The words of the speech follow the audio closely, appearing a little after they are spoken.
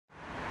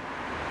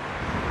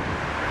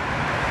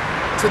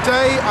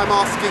Today I'm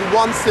asking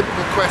one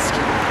simple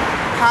question.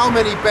 How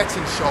many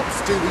betting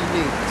shops do we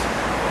need?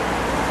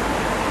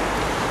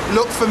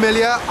 Look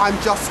familiar? I'm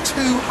just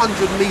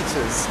 200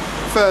 metres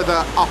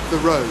further up the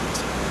road.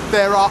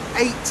 There are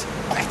 8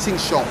 betting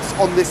shops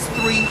on this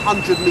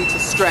 300-metre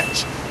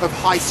stretch of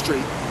High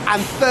Street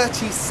and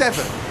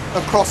 37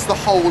 across the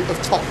whole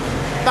of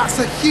Tottenham. That's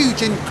a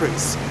huge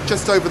increase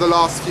just over the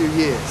last few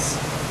years.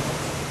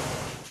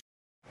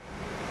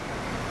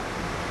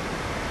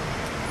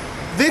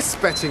 This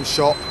betting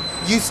shop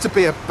used to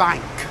be a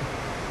bank.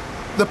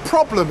 The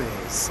problem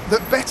is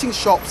that betting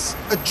shops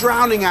are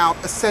drowning out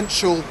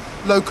essential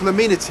local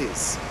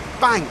amenities,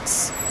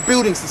 banks,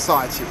 building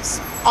societies,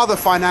 other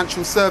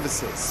financial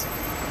services.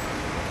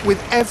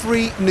 With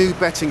every new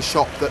betting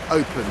shop that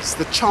opens,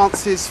 the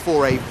chances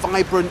for a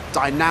vibrant,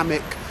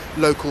 dynamic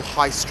local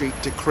high street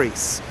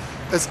decrease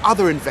as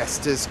other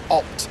investors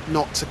opt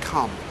not to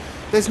come.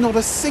 There's not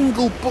a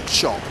single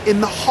bookshop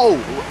in the whole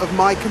of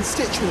my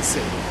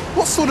constituency.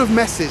 What sort of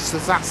message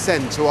does that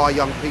send to our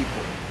young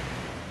people?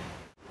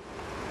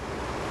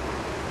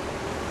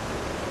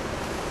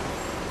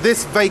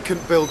 This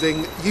vacant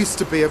building used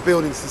to be a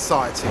building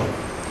society.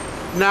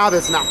 Now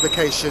there's an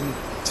application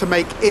to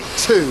make it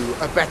too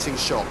a betting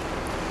shop.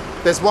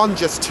 There's one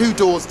just 2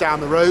 doors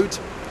down the road,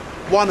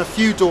 one a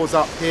few doors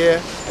up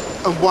here,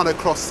 and one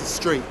across the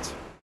street.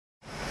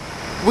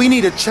 We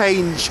need a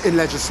change in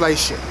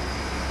legislation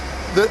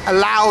that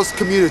allows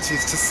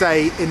communities to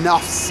say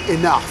enough's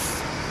enough.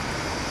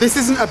 This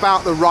isn't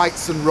about the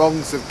rights and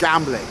wrongs of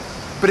gambling,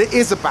 but it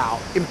is about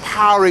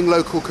empowering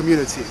local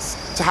communities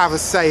to have a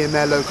say in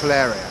their local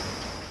area.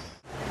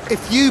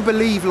 If you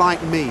believe,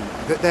 like me,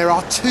 that there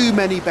are too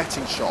many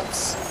betting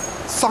shops,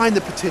 sign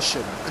the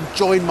petition and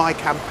join my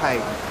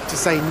campaign to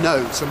say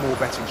no to more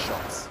betting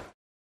shops.